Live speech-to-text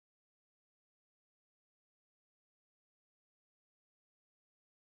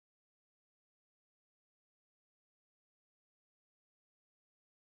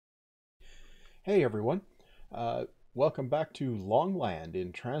Hey everyone, welcome back to Longland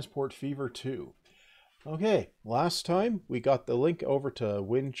in Transport Fever 2. Okay, last time we got the link over to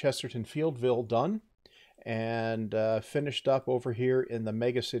Winchesterton Fieldville done and finished up over here in the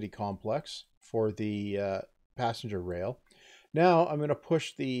Mega City Complex for the passenger rail. Now I'm going to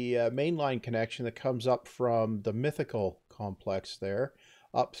push the mainline connection that comes up from the Mythical Complex there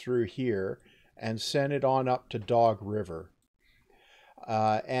up through here and send it on up to Dog River.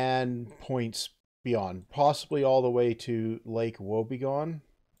 And points beyond, possibly all the way to Lake Wobegon.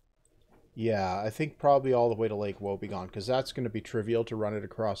 Yeah, I think probably all the way to Lake Wobegon, because that's going to be trivial to run it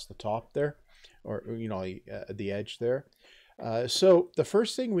across the top there, or, the edge there. So the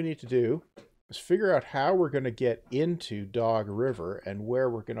first thing we need to do is figure out how we're going to get into Dog River and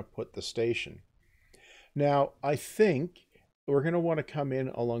where we're going to put the station. Now, I think we're going to want to come in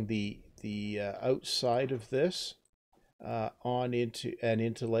along the outside of this, on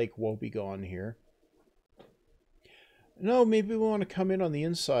into Lake Wobegon here. No, maybe we want to come in on the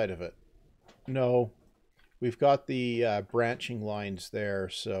inside of it. No, we've got the branching lines there,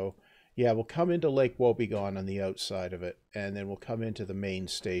 so yeah, we'll come into Lake Wobegon on the outside of it, and then we'll come into the main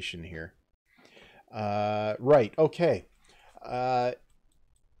station here. Right, okay.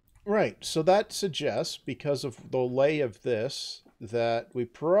 Right, so that suggests, because of the lay of this, that we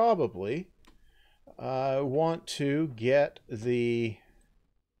probably want to get the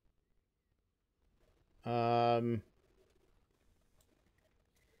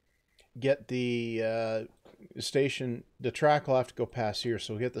station. The track will have to go past here,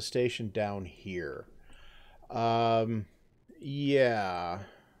 so we'll get the station down here. Yeah,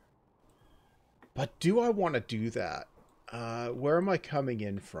 but do I want to do that? Where am I coming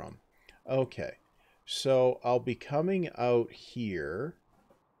in from? Okay, so I'll be coming out here.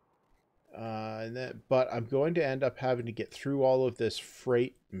 But I'm going to end up having to get through all of this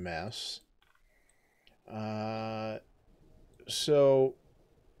freight mess. So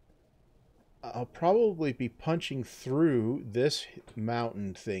I'll probably be punching through this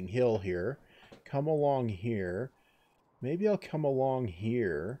mountain hill here, come along here. Maybe I'll come along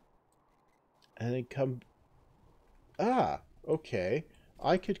here and then come... okay.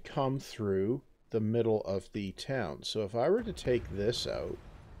 I could come through the middle of the town. So if I were to take this out,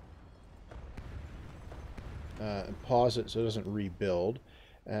 pause it so it doesn't rebuild,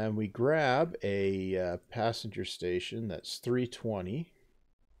 and we grab a passenger station that's 320.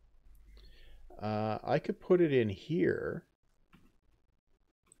 I could put it in here.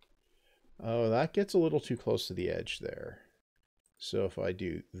 Oh, that gets a little too close to the edge there. So if I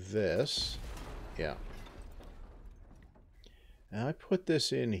do this, yeah. And I put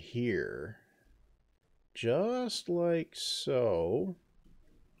this in here, just like so.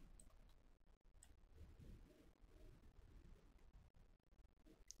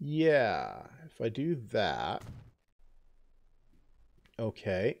 Yeah, if I do that,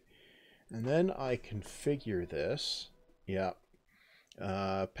 okay, and then I configure this, yeah,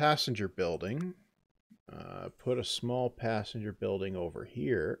 passenger building, put a small passenger building over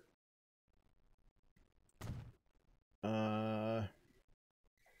here, oh,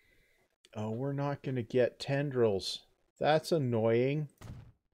 we're not going to get tendrils, that's annoying.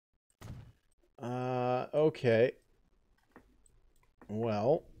 Okay,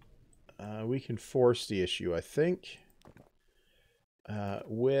 well, we can force the issue, I think,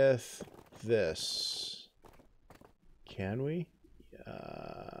 with this. Can we?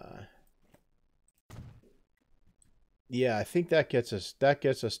 Yeah, I think that gets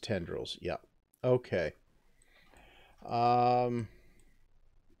us tendrils. Yeah. Okay.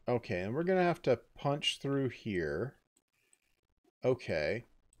 Okay, and we're gonna have to punch through here. Okay.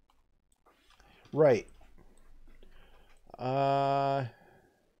 Right.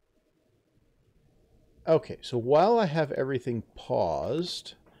 Okay, so while I have everything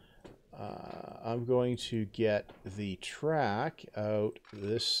paused, I'm going to get the track out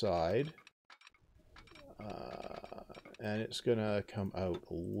this side, and it's going to come out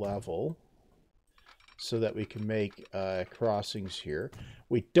level so that we can make crossings here.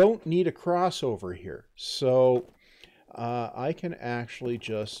 We don't need a crossover here, so I can actually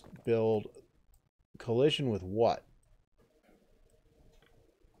just build collision with what?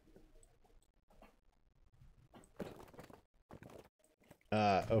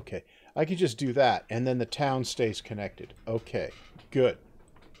 Okay, I can just do that, and then the town stays connected. Okay, good.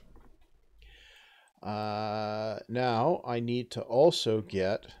 Now I need to also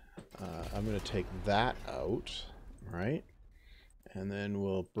get, I'm going to take that out, right? And then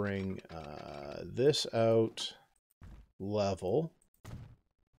we'll bring this out level,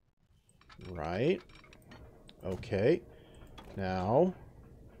 right? Okay, now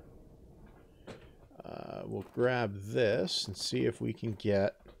We'll grab this and see if we can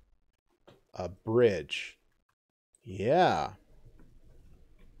get a bridge. Yeah.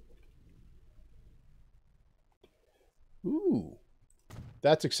 Ooh.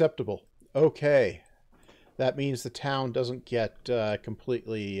 That's acceptable. Okay. That means the town doesn't get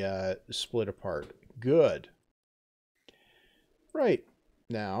completely split apart. Good. Right.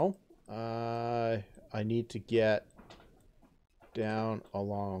 Now, I need to get down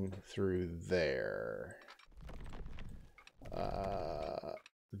along through there.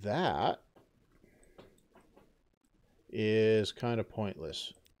 That is kind of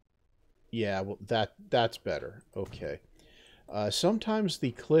pointless. Yeah, well, that's better. Okay. Sometimes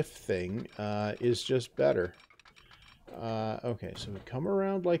the cliff thing is just better. Okay, so we come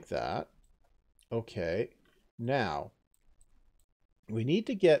around like that. Okay. Now, we need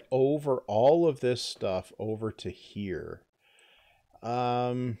to get over all of this stuff over to here.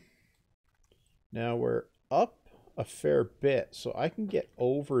 Now we're up a fair bit, so I can get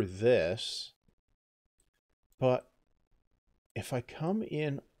over this. But if I come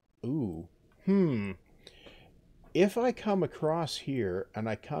in... Ooh. If I come across here and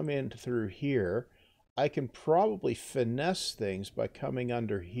I come in through here, I can probably finesse things by coming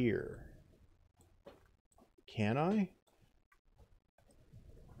under here. Can I?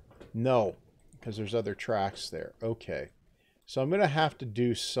 No, because there's other tracks there. Okay. So I'm going to have to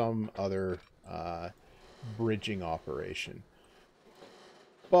do some other bridging operation.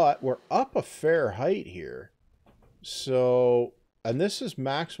 But we're up a fair height here. So, and this is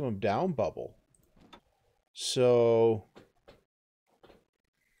maximum down bubble. So,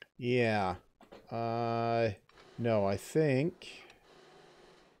 yeah. No, I think...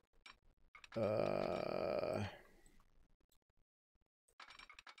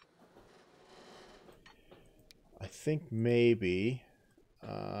 I think maybe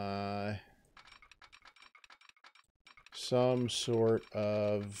some sort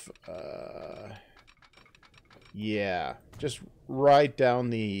of yeah, just ride down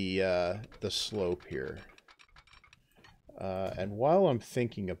the slope here. And while I'm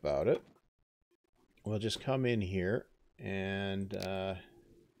thinking about it, we'll just come in here and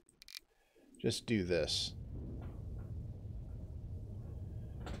just do this.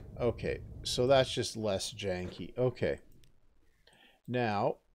 Okay, so that's just less janky. Okay.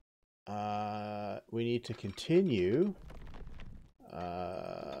 Now, we need to continue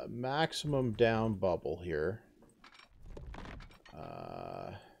maximum down bubble here.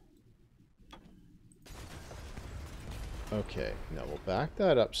 Okay, now we'll back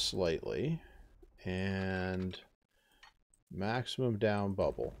that up slightly and maximum down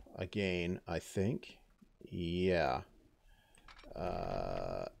bubble again, I think. Yeah.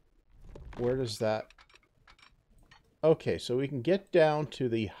 Where does that... Okay, so we can get down to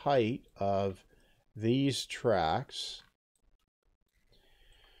the height of these tracks.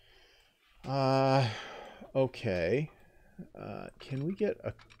 Okay. Can we get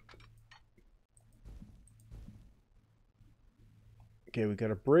a... Okay, we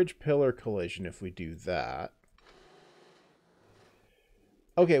got a bridge pillar collision if we do that.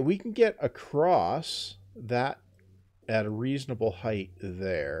 Okay, we can get across that at a reasonable height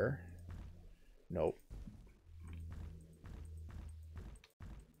there. Nope.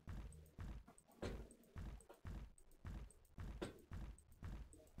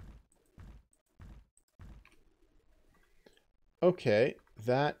 Okay,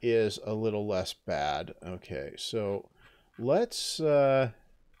 that is a little less bad. Okay, so let's no,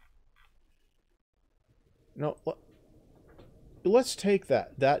 let's take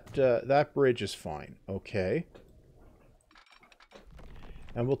that. That bridge is fine. Okay.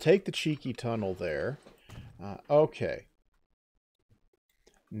 And we'll take the cheeky tunnel there. Okay.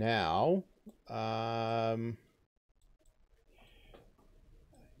 Now,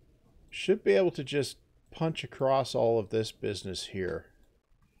 should be able to just punch across all of this business here.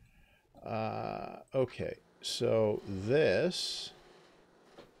 Okay, so this,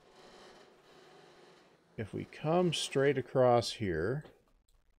 if we come straight across here,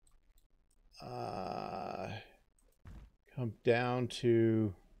 come down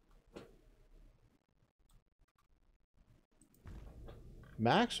to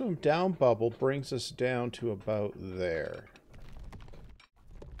maximum down bubble brings us down to about there.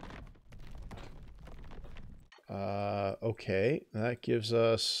 Okay, that gives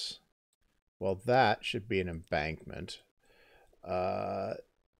us, well, that should be an embankment.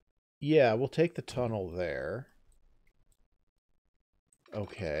 Yeah, we'll take the tunnel there.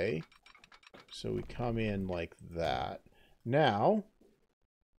 Okay, so we come in like that. Now,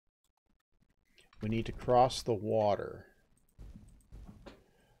 we need to cross the water.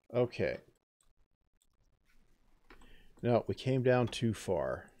 Okay. No, we came down too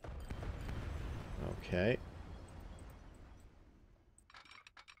far. Okay.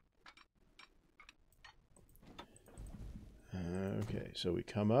 Okay, so we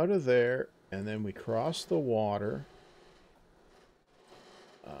come out of there, and then we cross the water.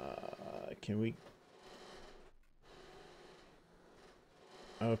 Can we...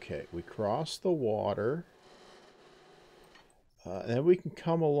 Okay, we cross the water. And then we can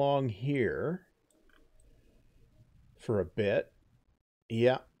come along here for a bit.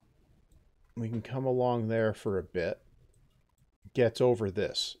 Yeah. We can come along there for a bit. Gets over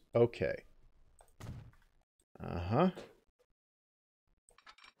this. Okay. Uh-huh.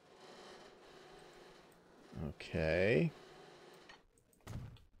 Okay.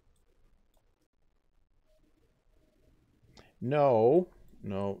 No.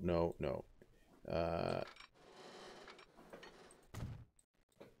 No, no, no.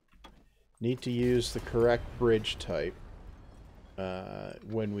 Need to use the correct bridge type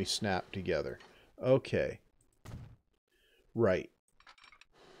when we snap together. Okay. Right.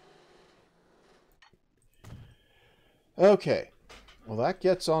 Okay. Well, that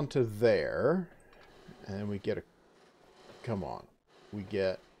gets onto there. And then we get a... Come on. We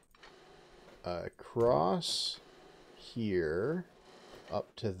get across here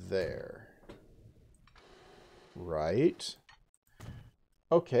up to there. Right.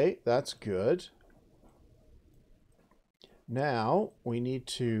 Okay, that's good. Now, we need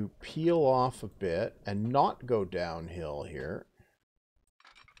to peel off a bit and not go downhill here.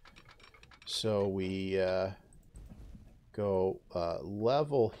 So we go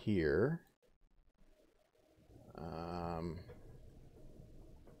level here.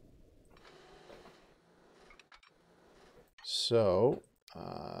 So,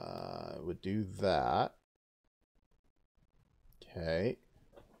 we'll do that. Okay.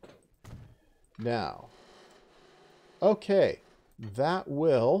 Now, okay, that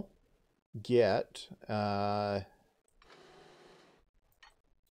will get...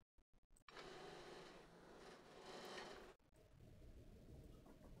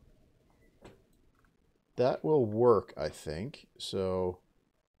 that will work, I think. So,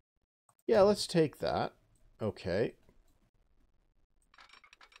 yeah, let's take that. Okay.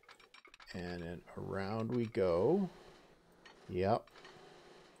 And then around we go. Yep.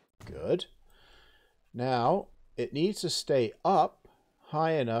 Good. Now, it needs to stay up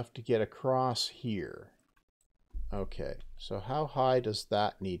high enough to get across here. Okay, so how high does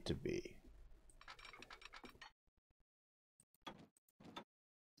that need to be?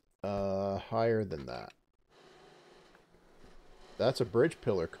 Higher than that. That's a bridge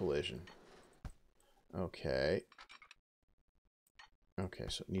pillar collision. Okay. Okay,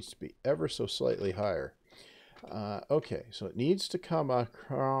 so it needs to be ever so slightly higher. Okay, so it needs to come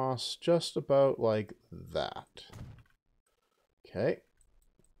across just about like that. Okay.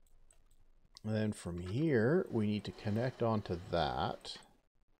 And then from here, we need to connect onto that.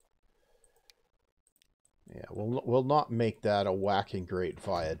 Yeah, we'll not make that a whacking great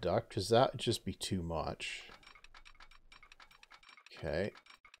viaduct, because that would just be too much. Okay.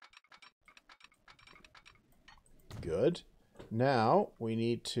 Good. Now, we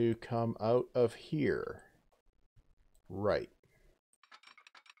need to come out of here. Right.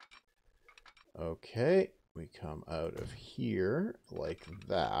 Okay, we come out of here like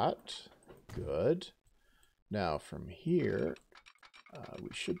that. Good. Now, from here, we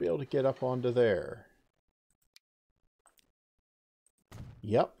should be able to get up onto there.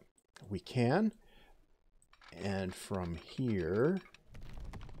 Yep, we can. And from here,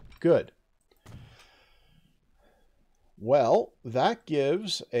 good. Well, that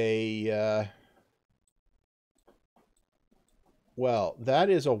gives a, well, that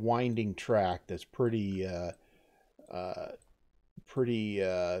is a winding track that's pretty,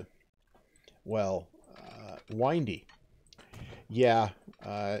 windy. Yeah,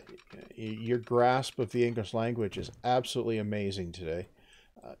 your grasp of the English language is absolutely amazing today.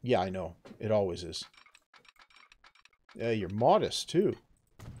 Yeah, I know. It always is. You're modest, too.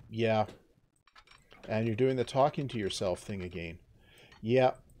 Yeah. And you're doing the talking to yourself thing again.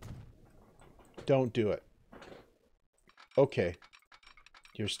 Yeah. Don't do it. Okay.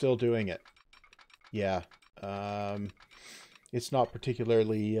 You're still doing it. Yeah. It's not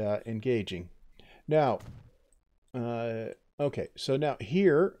particularly engaging. Now, okay. So now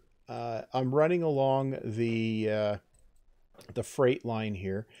here, I'm running along the freight line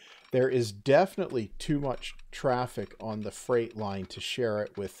here. There is definitely too much traffic on the freight line to share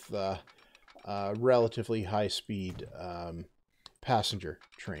it with relatively high-speed passenger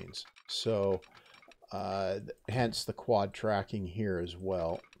trains. So, hence the quad tracking here as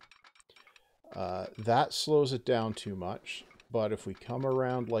well. That slows it down too much. But if we come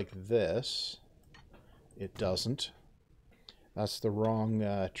around like this, it doesn't. That's the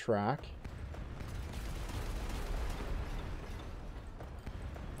wrong track.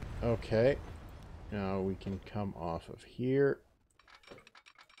 Okay. Now we can come off of here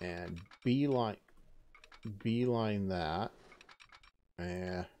and beeline that.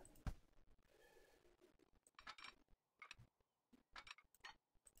 Yeah.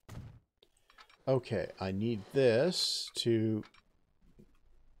 Okay, I need this to...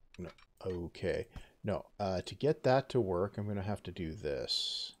 No, okay. No, to get that to work, I'm going to have to do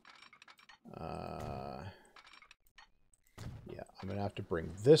this. Yeah, I'm going to have to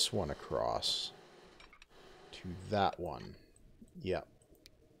bring this one across to that one. Yep.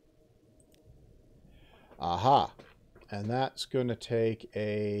 Aha. And that's going to take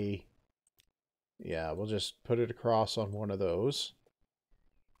a... Yeah, we'll just put it across on one of those.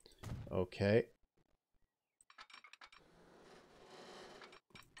 Okay.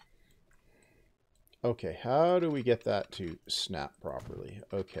 Okay, how do we get that to snap properly?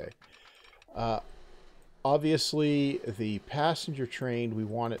 Okay. Obviously, the passenger train, we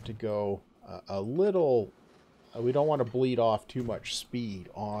want it to go a little... we don't want to bleed off too much speed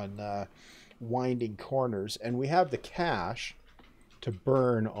on winding corners. And we have the cash to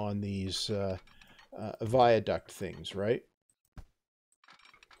burn on these viaduct things, right?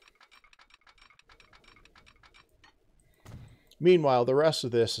 Meanwhile, the rest of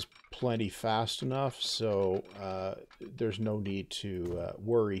this is plenty fast enough, so there's no need to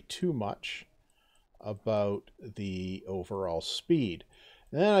worry too much about the overall speed.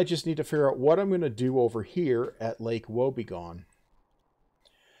 Then I just need to figure out what I'm going to do over here at Lake Wobegon.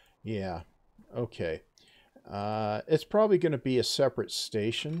 Yeah, okay. It's probably going to be a separate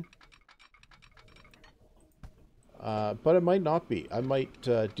station. But it might not be. I might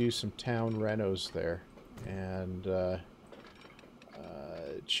do some town renos there and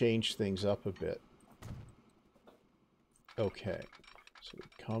change things up a bit. Okay, so we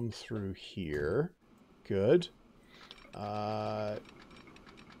come through here. Good. Right.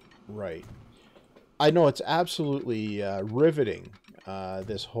 I know it's absolutely riveting,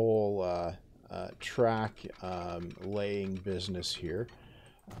 this whole track laying business here.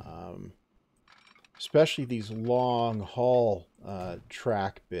 Especially these long haul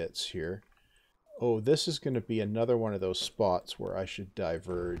track bits here. Oh, this is going to be another one of those spots where I should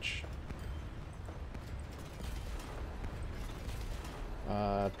diverge.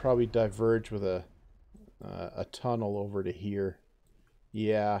 Probably diverge with a tunnel over to here.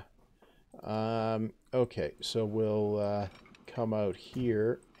 Yeah. Okay, so we'll come out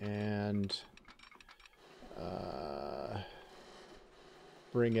here and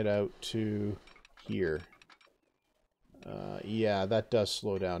bring it out to here. Yeah, that does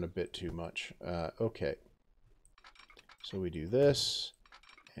slow down a bit too much. Okay. So we do this,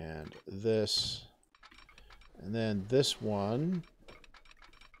 and then this one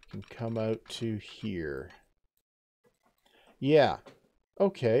can come out to here. Yeah.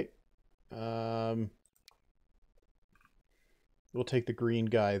 Okay. We'll take the green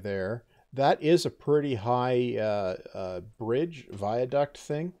guy there. That is a pretty high bridge, viaduct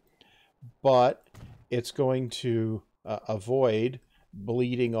thing, but it's going to avoid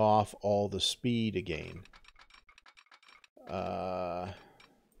bleeding off all the speed again.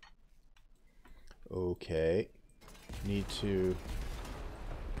 Okay. Need to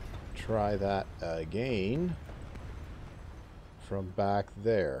try that again from back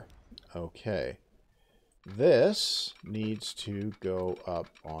there. Okay. This needs to go up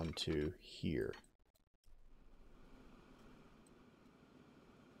onto here.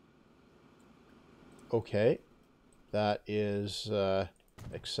 Okay. That is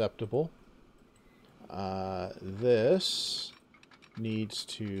acceptable. This needs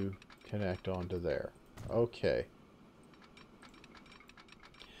to connect onto there. Okay.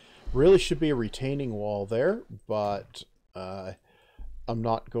 Really should be a retaining wall there, but I'm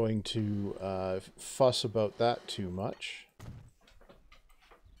not going to fuss about that too much.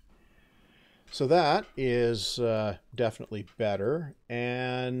 So that is definitely better.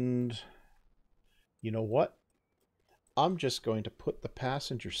 And you know what? I'm just going to put the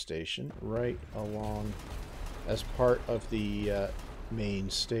passenger station right along as part of the main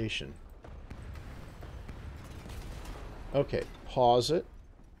station. Okay, pause it.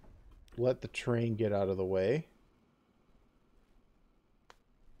 Let the train get out of the way.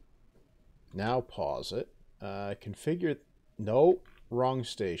 Now pause it. Configure... No, wrong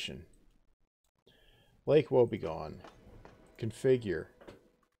station. Lake Wobegon. Configure.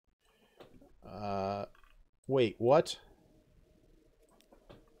 Wait, what?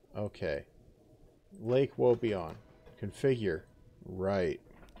 Okay. Lake Woebegone. Configure. Right.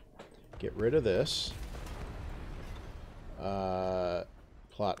 Get rid of this.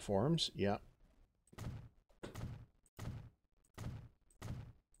 Platforms. Yeah.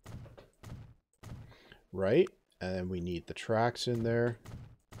 Right. And then we need the tracks in there.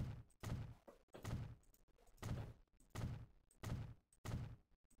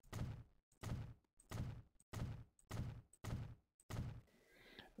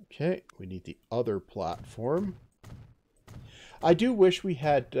 Okay, we need the other platform. I do wish we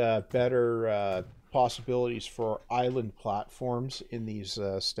had better possibilities for island platforms in these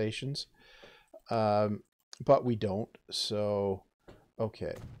stations, but we don't. So,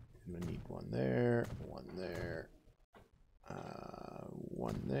 okay, I'm gonna need one there, one there,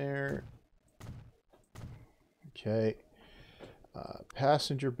 one there. Okay,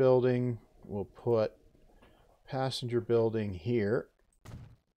 passenger building. We'll put passenger building here.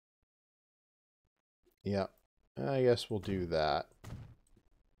 Yeah, I guess we'll do that.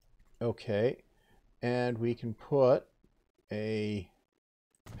 Okay, and we can put a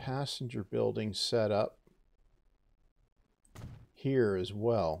passenger building set up here as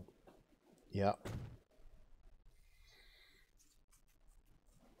well. Yep.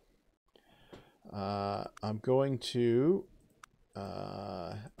 I'm going to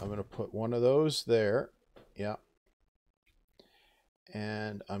put one of those there. Yep.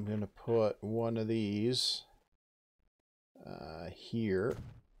 And I'm going to put one of these here.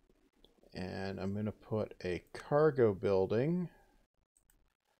 And I'm going to put a cargo building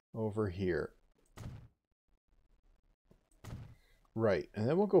over here. Right, and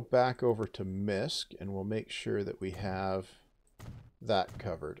then we'll go back over to MISC and we'll make sure that we have that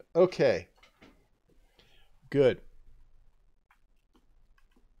covered. Okay, good.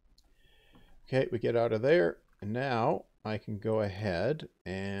 Okay, we get out of there, and now I can go ahead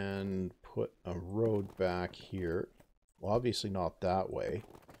and put a road back here. Well, obviously not that way.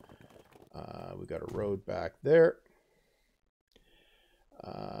 We got a road back there.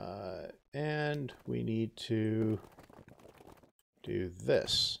 And we need to do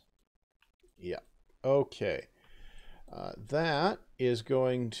this. Yeah. Okay. That is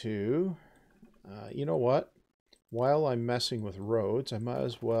going to, you know what? While I'm messing with roads, I might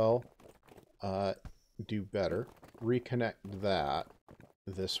as well do better. Reconnect that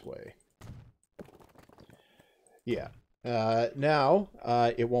this way. Yeah. Now,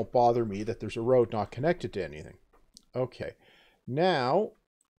 it won't bother me that there's a road not connected to anything. Okay. Now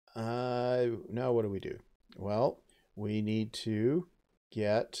what do we do? Well, we need to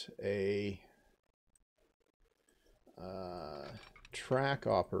get a track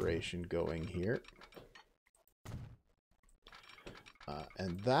operation going here.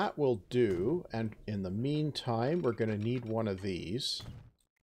 And that will do. And in the meantime, we're going to need one of these.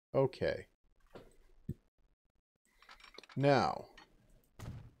 Okay. Now,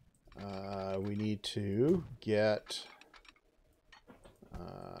 we need to get,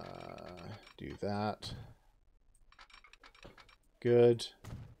 do that. Good.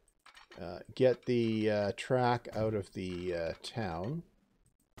 Get the track out of the town.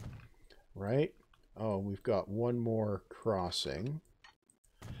 Right? Oh, we've got one more crossing.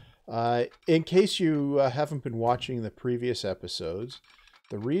 In case you haven't been watching the previous episodes,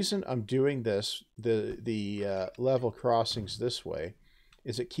 the reason I'm doing this, the level crossings this way,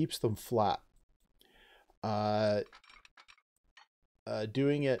 is it keeps them flat.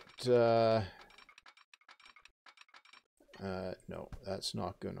 Doing it... no, that's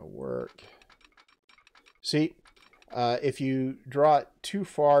not going to work. See, if you draw it too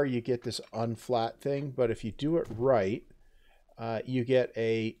far, you get this unflat thing, but if you do it right, you get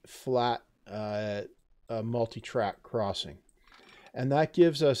a flat multi-track crossing. And that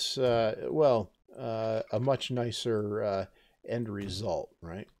gives us, a much nicer end result,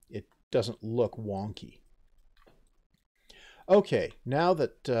 right? It doesn't look wonky. Okay, now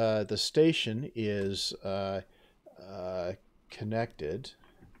that the station is connected,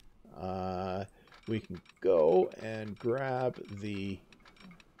 we can go and grab the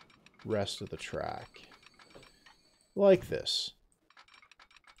rest of the track. Like this.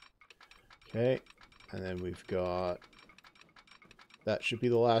 Okay, and then we've got... That should be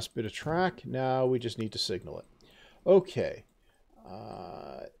the last bit of track. Now we just need to signal it. Okay.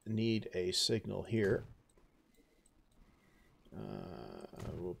 Need a signal here.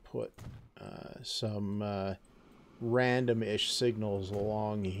 We'll put some random-ish signals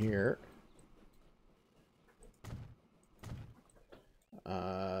along here.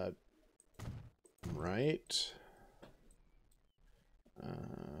 Right.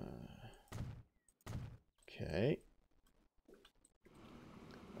 Okay.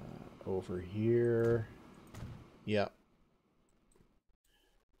 over here. Yep.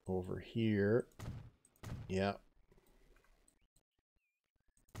 Over here. Yep.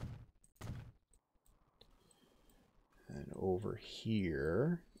 And over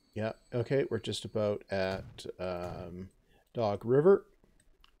here. Yep. Okay, we're just about at Dog River.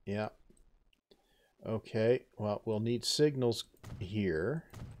 Yep. Okay, well, we'll need signals here.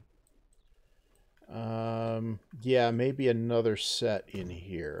 Yeah, maybe another set in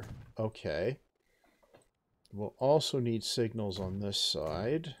here. Okay. We'll also need signals on this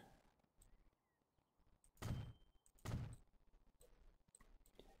side.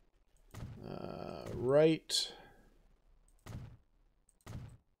 Right.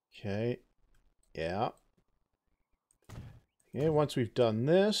 Okay. Yeah. Okay, once we've done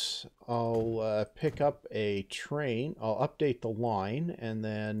this, I'll pick up a train. I'll update the line and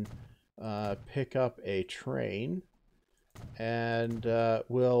then pick up a train, and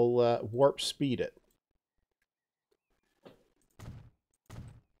we'll warp speed it.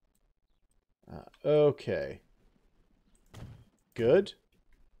 Okay. Good.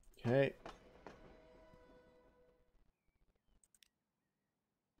 Okay.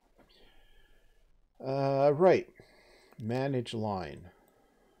 Right. Manage line.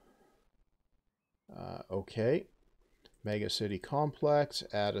 Okay. Mega City Complex.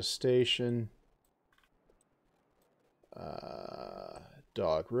 Add a station.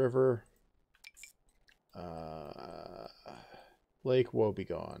 Dog River. Lake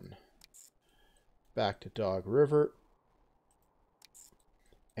Woebegone. Back to Dog River.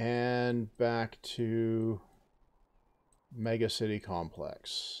 And back to Mega City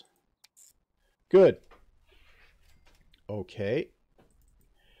Complex. Good. Okay.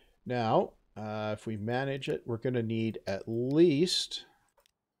 Now, if we manage it, we're going to need at least...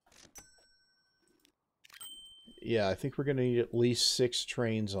 Yeah, I think we're going to need at least 6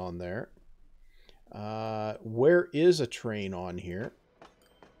 trains on there. Where is a train on here?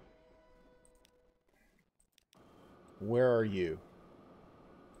 Where are you?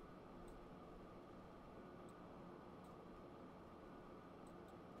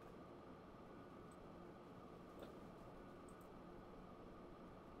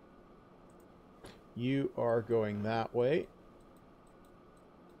 You are going that way.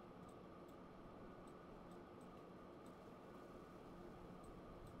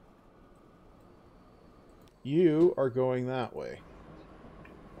 You are going that way.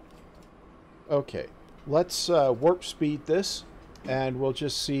 Okay, let's warp speed this, and we'll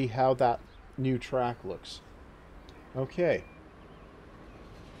just see how that new track looks. Okay.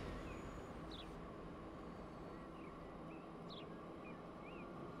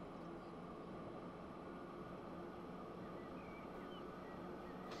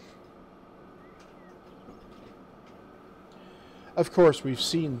 Of course, we've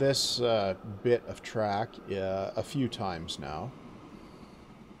seen this bit of track a few times now.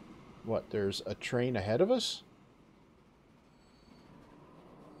 What, there's a train ahead of us?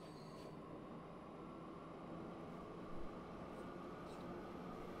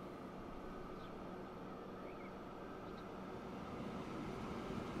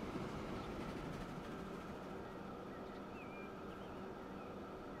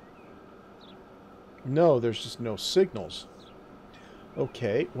 No, there's just no signals.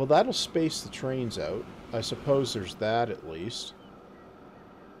 Okay, well that'll space the trains out. I suppose there's that at least.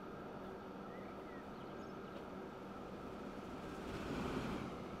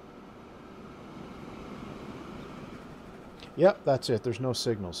 Yep, that's it. There's no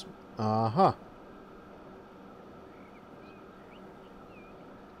signals. Uh-huh.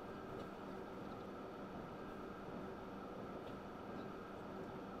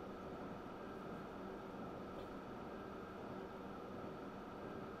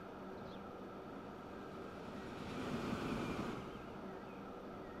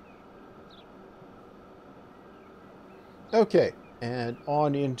 Okay, and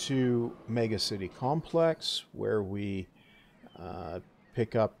on into Mega City Complex, where we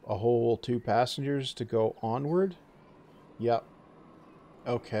pick up a whole 2 passengers to go onward. Yep.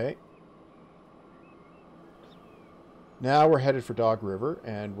 Okay. Now we're headed for Dog River,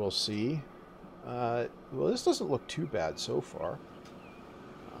 and we'll see. Well, this doesn't look too bad so far.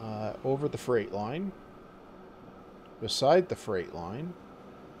 Over the freight line. Beside the freight line.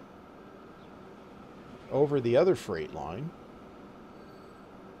 Over the other freight line.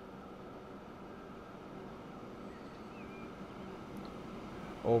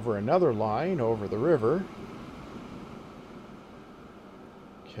 Over another line, over the river.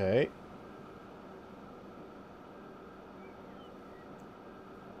 Okay.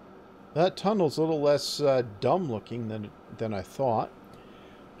 That tunnel's a little less dumb looking than I thought.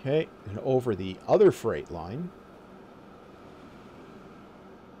 Okay, and over the other freight line.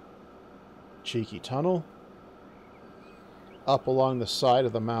 Cheeky tunnel. Up along the side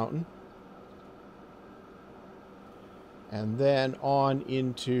of the mountain. And then on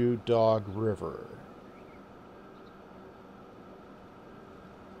into Dog River.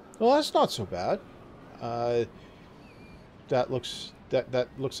 Well, that's not so bad. That looks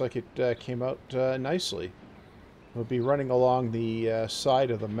like it came out nicely. We'll be running along the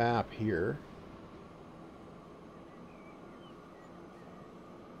side of the map here.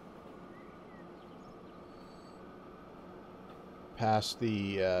 Past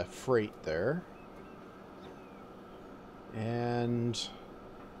the freight there. And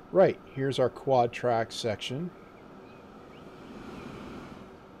right, here's our quad track section.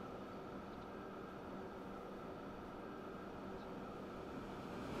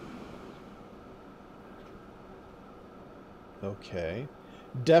 Okay.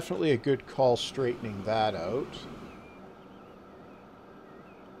 Definitely a good call straightening that out.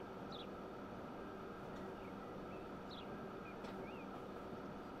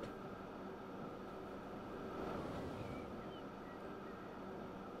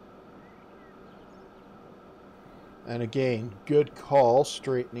 And again, good call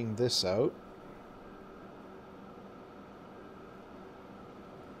straightening this out.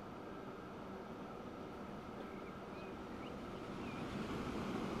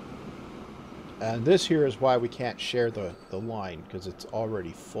 And this here is why we can't share the line, because it's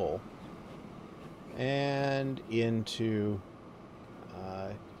already full. And into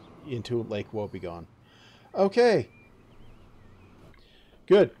Lake Wobegon. Okay.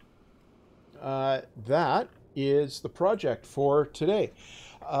 Good. That is the project for today.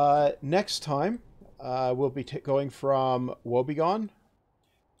 Next time, we'll be going from Wobegon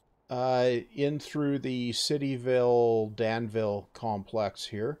in through the Cityville-Danville complex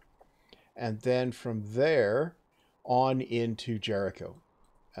here. And then from there on into Jericho.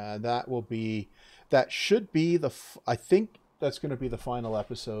 That should be I think that's going to be the final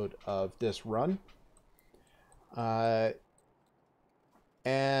episode of this run. And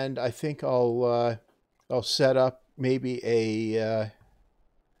I think I'll set up maybe a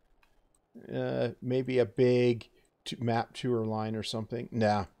big map tour line or something.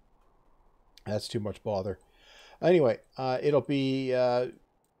 Nah, that's too much bother. Anyway, it'll be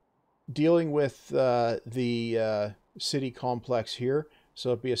dealing with the city complex here.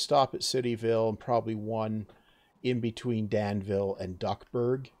 So it'll be a stop at Cityville and probably one in between Danville and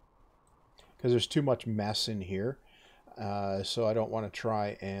Duckburg, because there's too much mess in here. So I don't want to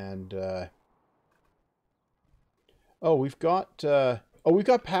try and... we've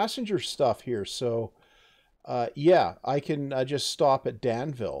got passenger stuff here. So yeah, I can just stop at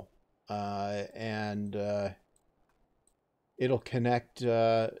Danville and it'll connect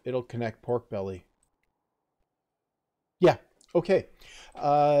Pork Belly. Yeah, okay.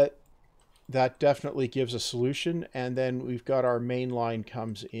 That definitely gives a solution. And then we've got our main line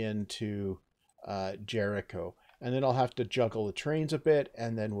comes into Jericho. And then I'll have to juggle the trains a bit,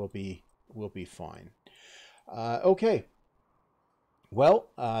 and then we'll be fine. Okay. Well,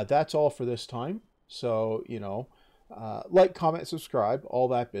 that's all for this time. So, like, comment, subscribe, all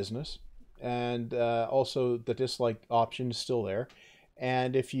that business. And also the dislike option is still there.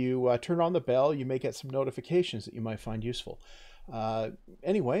 And if you turn on the bell, you may get some notifications that you might find useful.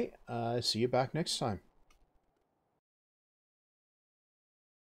 Anyway, see you back next time.